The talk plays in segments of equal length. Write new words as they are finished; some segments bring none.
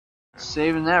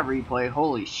Saving that replay.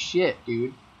 Holy shit,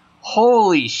 dude.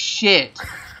 Holy shit.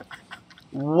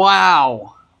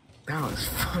 Wow. That was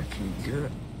fucking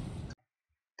good.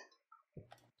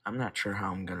 I'm not sure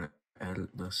how I'm gonna edit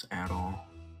this at all.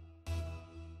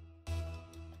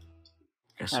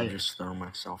 Guess I'll just throw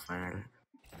myself at it.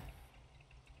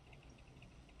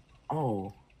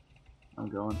 Oh. I'm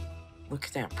going. Look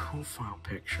at that profile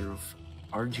picture of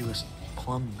Arduous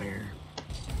Plum Bear.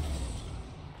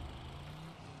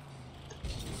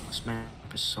 This map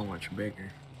is so much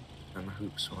bigger than the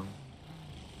hoops one.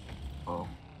 Oh.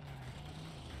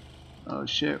 Oh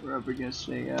shit, we're up against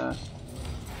a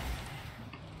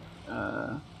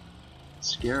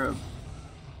Scarab.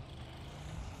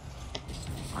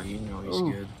 Oh, you know he's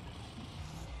good.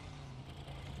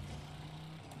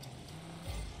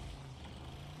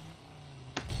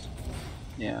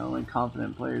 Yeah, only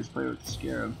confident players play with the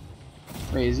Scarab.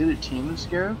 Wait, is it a team of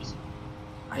Scarabs?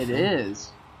 It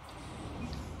is.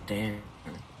 Damn.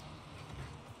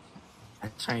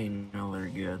 That's how you know they're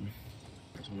good.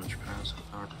 As much pass I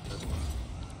thought.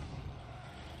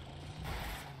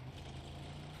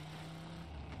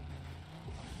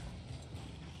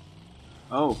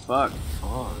 Oh, fuck.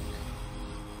 Fuck.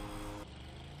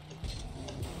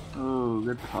 Oh,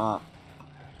 good pop.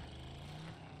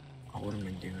 Oh, what am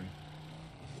I doing?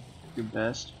 Your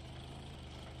best.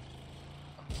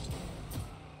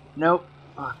 Nope.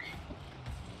 Fuck.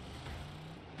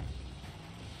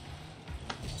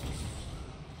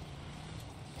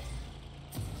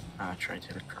 I tried to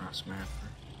hit a cross mapper.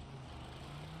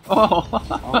 Oh!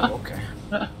 Oh, okay.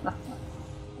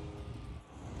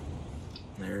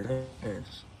 There it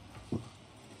is.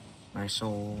 Nice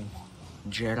old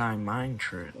Jedi mind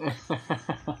trick.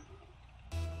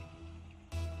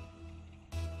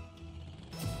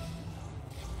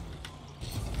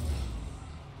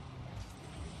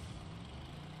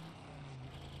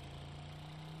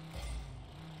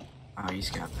 Oh, he's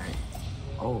got that.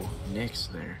 Oh, Nick's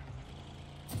there.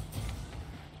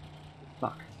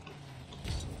 Fuck.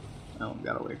 Oh,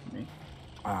 got away from me.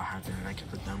 Oh, how didn't I get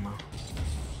the demo?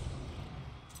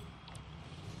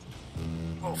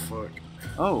 Oh, fuck.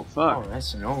 Oh, fuck. Oh,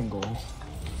 that's an own goal.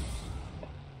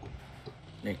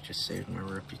 Nick just saved my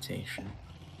reputation.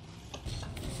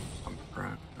 I'm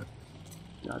proud of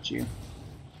it. Got you.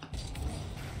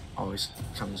 Always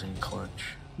comes in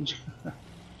clutch.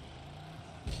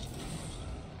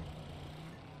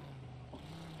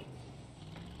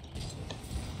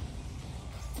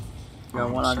 Got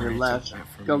one on your left.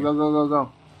 Go, you. go, go, go,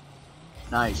 go.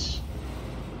 Nice.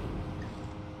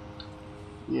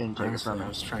 You didn't take it from him. I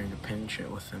was trying to pinch it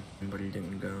with him, but he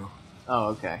didn't go. Oh,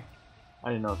 okay. I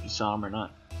didn't know if you saw him or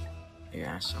not.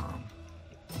 Yeah, I saw him.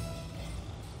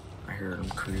 I heard him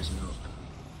cruising up.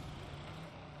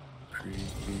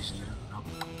 Cruising up.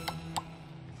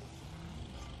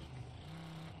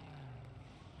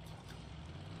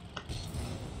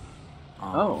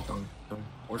 Oh.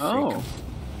 Or Oh. fake.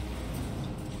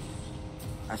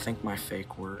 I think my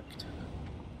fake worked.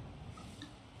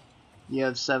 You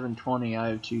have 720, I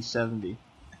have 270.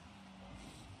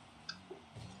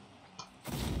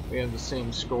 We have the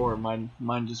same score.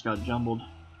 Mine just got jumbled.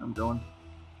 I'm going.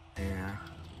 Yeah.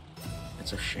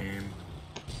 It's a shame.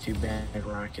 Too bad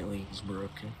Rocket League's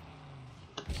broken.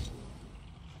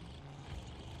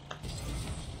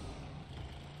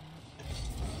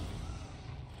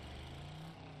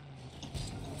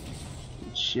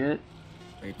 Good shit.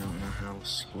 They don't know how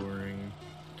scoring,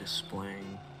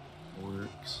 displaying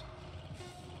works.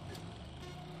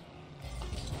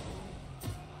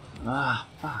 Ah,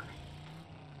 fuck.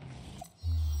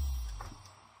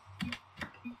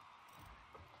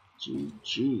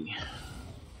 GG.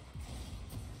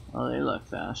 Oh, they look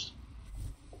fast.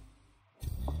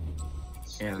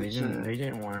 Yeah, they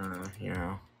didn't want to, you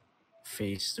know,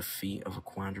 face the feet of a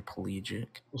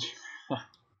quadriplegic.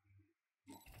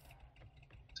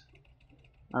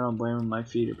 I don't blame them. My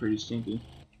feet are pretty stinky.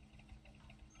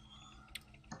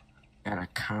 Got a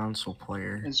console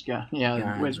player. It's got,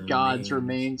 yeah, with God's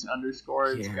remains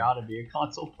underscore. It's gotta be a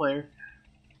console player.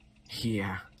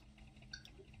 Yeah.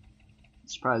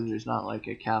 Surprised there's not like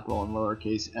a capital and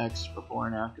lowercase x before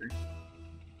and after.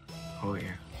 Oh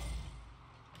yeah.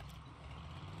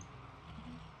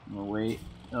 I'm gonna wait.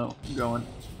 Oh, I'm going.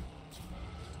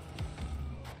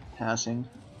 Passing.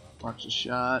 Watch the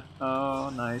shot.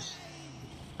 Oh, nice.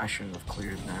 I shouldn't have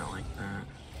cleared that like that.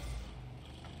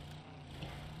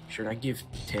 Should I give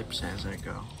tips as I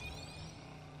go?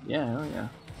 Yeah, oh yeah.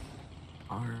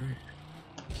 Alright.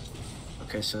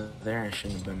 Okay, so there I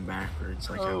shouldn't have been backwards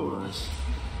like I was.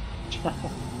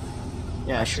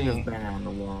 Yeah, I should have been on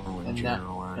the wall in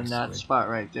general, in that spot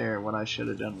right there, what I should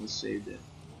have done was saved it.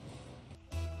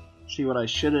 See, what I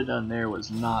should have done there was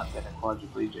not been a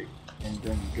quadriplegic and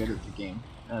been good at the game.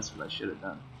 That's what I should have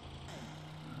done.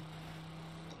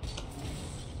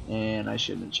 And I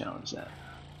shouldn't have challenged that.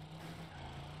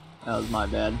 That was my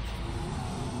bad.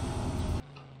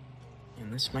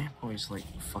 And this map always like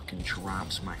fucking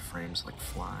drops my frames like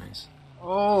flies.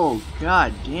 Oh,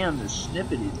 god damn, the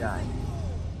snippety guy.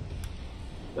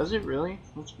 Does it really?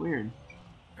 That's weird.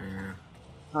 Yeah.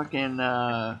 Fucking,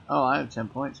 oh, I have 10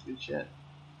 points. Good shit.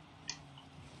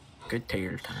 Good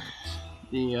tater times.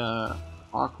 The,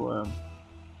 Aqua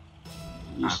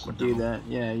used to do that.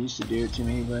 Yeah, it used to do it to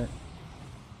me, but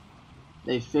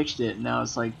they fixed it, and now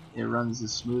it's like it runs the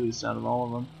smoothest out of all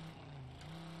of them.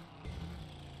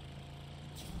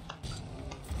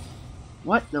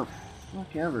 What the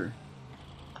fuck ever?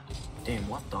 Damn,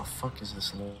 what the fuck is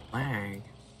this lag?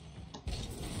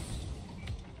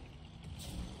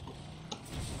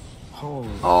 Holy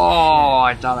Oh,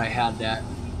 shit. I thought I had that.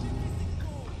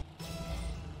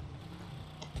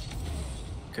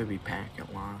 Could be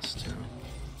packet loss too.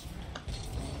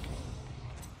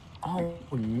 Oh,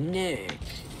 Nick.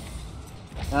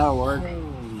 That'll work.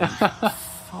 Holy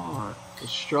fuck. The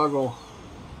struggle.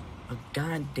 A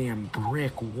goddamn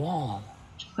brick wall.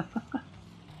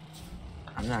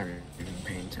 I'm not even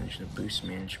paying attention to boost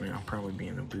management. I'll probably be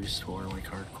in a boost tour like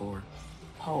hardcore.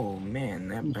 Oh man,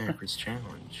 that backwards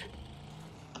challenge.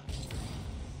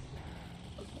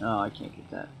 Oh, I can't get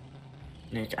that.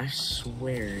 Nick, I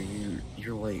swear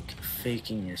you're like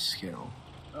faking your skill.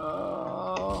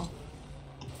 Oh.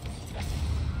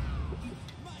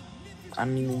 I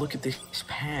mean, look at this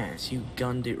pass. You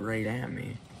gunned it right at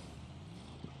me.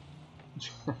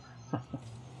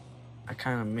 I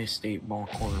kind of missed 8-ball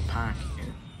corner pocket.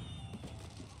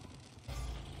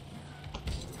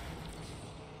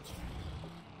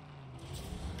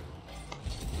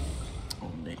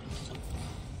 Oh, damn.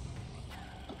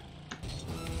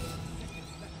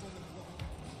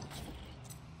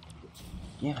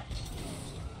 Damn it.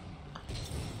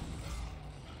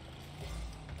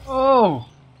 Oh!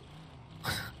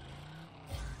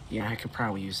 Yeah, I could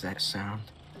probably use that sound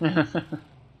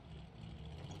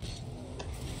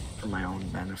for my own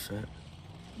benefit.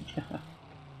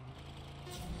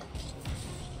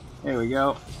 There we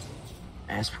go.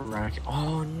 As per Rocket.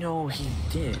 Oh no, he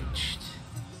ditched.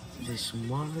 This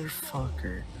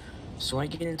motherfucker. So I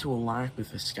get into a lock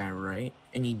with this guy, right?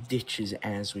 And he ditches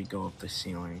as we go up the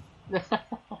ceiling.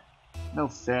 No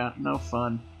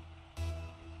fun.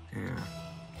 Yeah.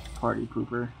 Party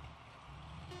pooper.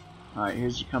 Alright,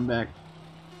 here's your comeback.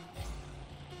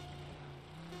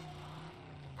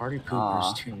 Party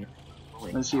pooper's too.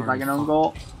 Like, Let's see if I can own fuck.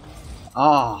 goal.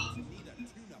 Oh,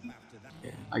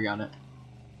 Yeah. I got it.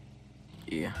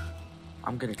 Yeah.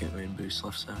 I'm gonna get my boost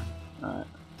left side. Alright.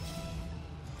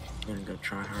 I'm gonna go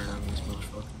try hard on these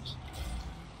motherfuckers.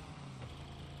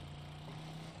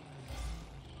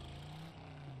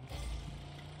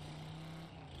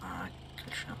 I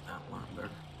could shot that one better.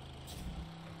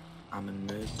 I'm in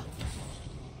mid.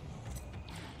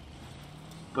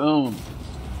 Boom.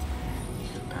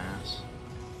 Good pass.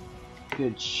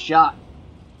 Good shot.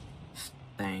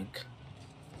 Thank.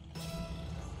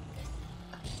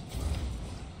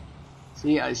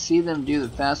 See, I see them do the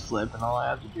fast flip, and all I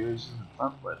have to do is just a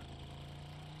front flip.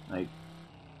 Like,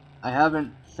 I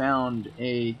haven't found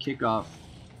a kickoff.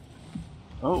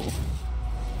 Oh,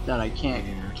 that I can't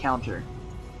counter.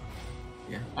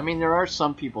 Yeah. I mean, there are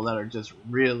some people that are just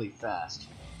really fast.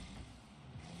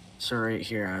 So right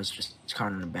here, I was just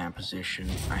kind of in a bad position.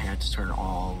 I had to turn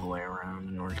all the way around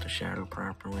in order to shadow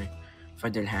properly. If I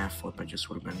did half flip, I just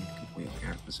would have been completely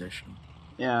out of position.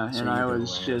 Yeah, So and I either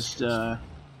was way, just, I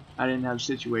didn't have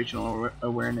situational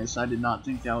awareness. I did not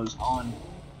think that was on.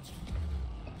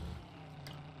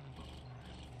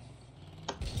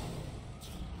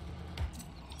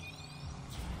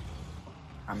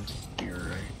 I'm you're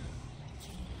right.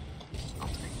 I'll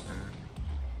take that.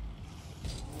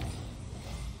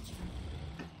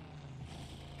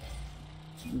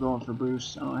 I'm going for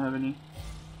boost. I don't have any.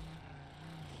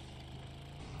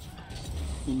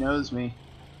 He knows me.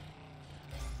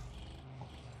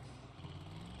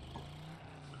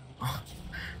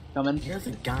 Coming. You're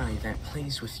the guy that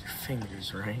plays with your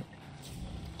fingers, right?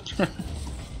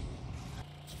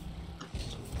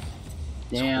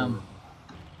 Damn.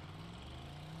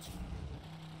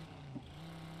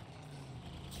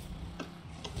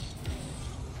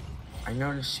 I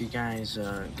noticed you guys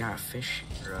got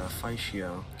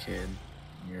Fischio kid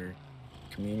in your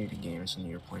community games and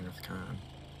you were playing with Con.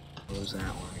 What was that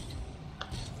like?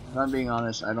 If I'm being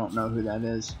honest, I don't know who that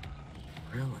is.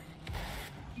 Really?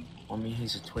 Well, I mean,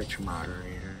 he's a Twitch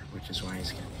moderator, which is why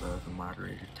he's got the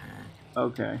moderator tag.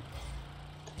 Okay.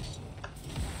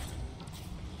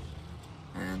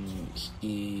 And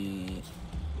he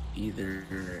either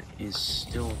is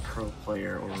still a pro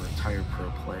player or a retired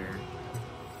pro player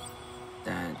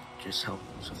that just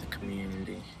helps with the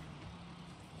community.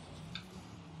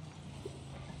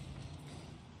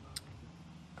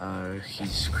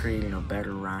 He's creating a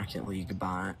better Rocket League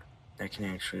bot that can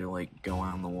actually like go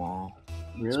on the wall.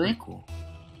 Really? It's pretty cool.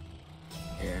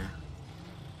 Yeah.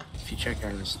 If you check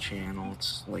out his channel,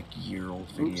 it's like year-old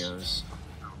videos.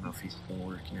 I don't know if he's still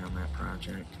working on that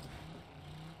project.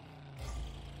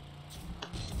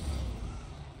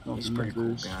 He's a pretty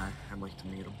cool guy. I'd like to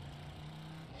meet him.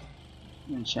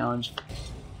 And challenge.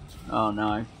 Oh no,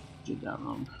 I did that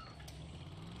wrong.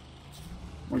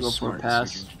 We'll go for a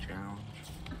pass.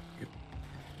 Yep.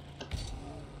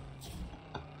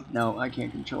 No, I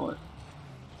can't control it.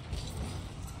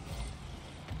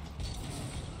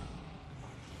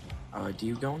 Do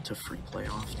you go into free play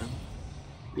often?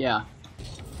 Yeah.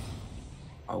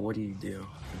 What do you do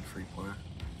in free play?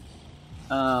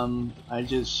 I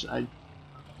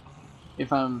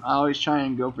always try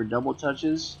and go for double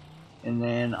touches, and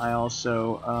then I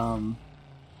also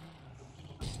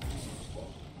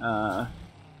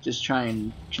just try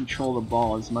and control the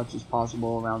ball as much as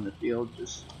possible around the field.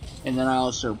 And then I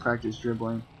also practice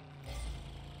dribbling.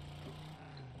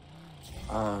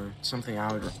 Something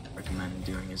I would recommend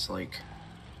doing is like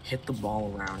hit the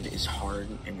ball around as hard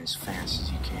and as fast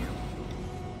as you can.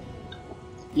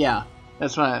 Yeah,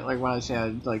 that's why when I say I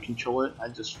like control it, I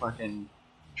just fucking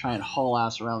try and haul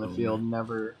ass around the field,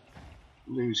 never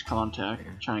lose contact,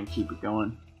 try and keep it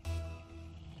going.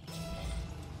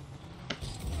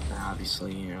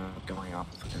 Obviously, you know, going up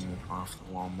and off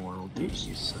the wall more will get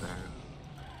used to that.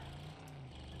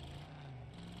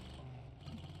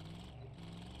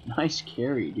 Nice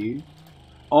carry, dude.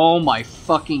 Oh my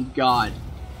fucking god.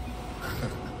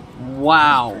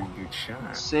 Wow. That's a pretty good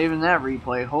shot. Saving that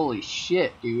replay. Holy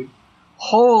shit, dude.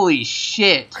 Holy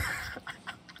shit.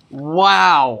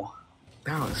 Wow.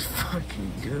 That was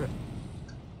fucking good.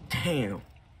 Damn.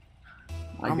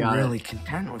 I'm got really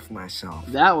content with myself.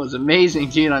 That was amazing,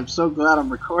 dude. I'm so glad I'm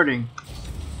recording.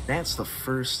 That's the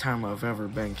first time I've ever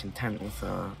been content with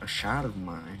a shot of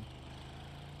mine.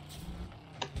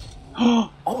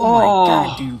 Oh my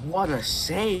god, dude, what a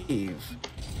save.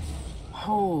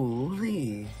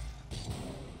 Holy.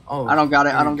 Oh, I don't got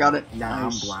it, I don't got it. Nah,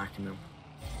 nice. I'm blocking him.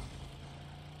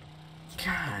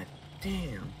 God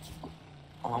damn.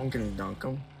 Oh, I'm gonna dunk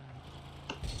him.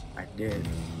 I did.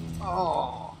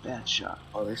 Oh, bad shot.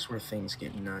 Oh, this is where things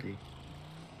get nutty.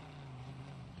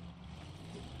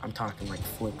 I'm talking like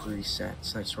flip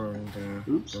resets. That's where I'm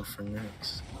gonna go for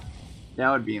next. That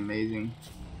would be amazing.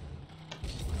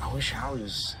 I wish I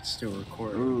was still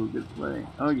recording. Ooh, good play.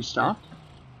 Oh, you stopped?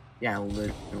 Yeah, I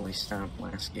literally stopped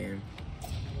last game.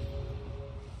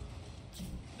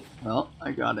 Well,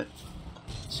 I got it.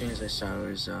 As soon as I saw it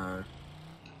was, oh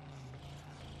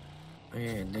yeah,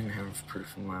 it didn't have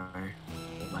proof of my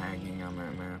lagging on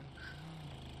that map.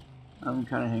 I'm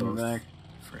kind of hanging back.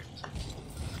 Friends.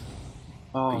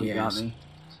 Oh, you got me.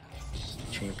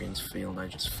 Champions Field, I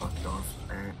just fucked off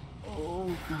that.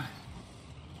 Oh, God.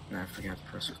 And I forgot to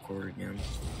press record again.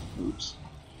 Oops.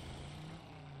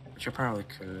 Which I probably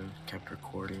could have kept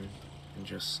recording and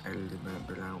just edited that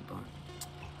bit out, but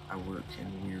I work in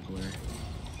a weird way.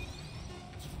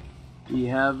 Do you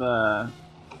have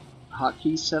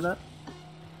hotkeys set up?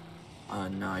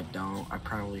 No, I don't. I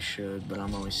probably should, but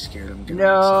I'm always scared I'm gonna.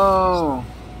 No!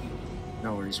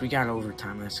 No worries. We got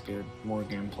overtime. That's good. More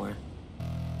gameplay.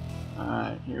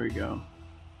 Alright, here we go.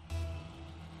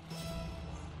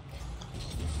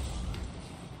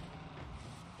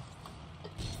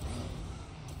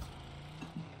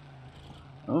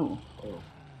 Oh. Oh.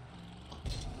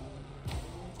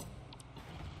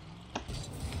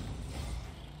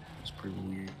 That's pretty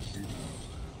weird.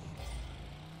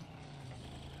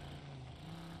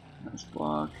 Nice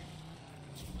block.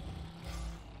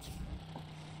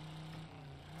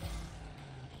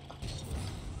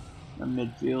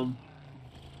 Midfield.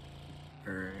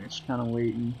 Alright. Just kind of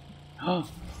waiting.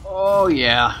 Oh,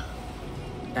 yeah.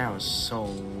 That was so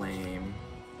lame.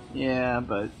 Yeah,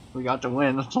 but we got to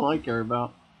win. That's all I care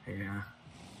about. Yeah.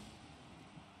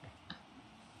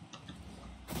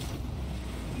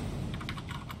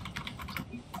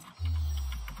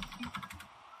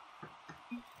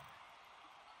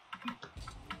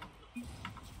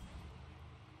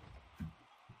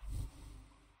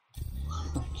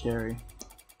 Carry.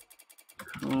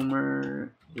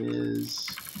 Homer is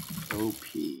OP.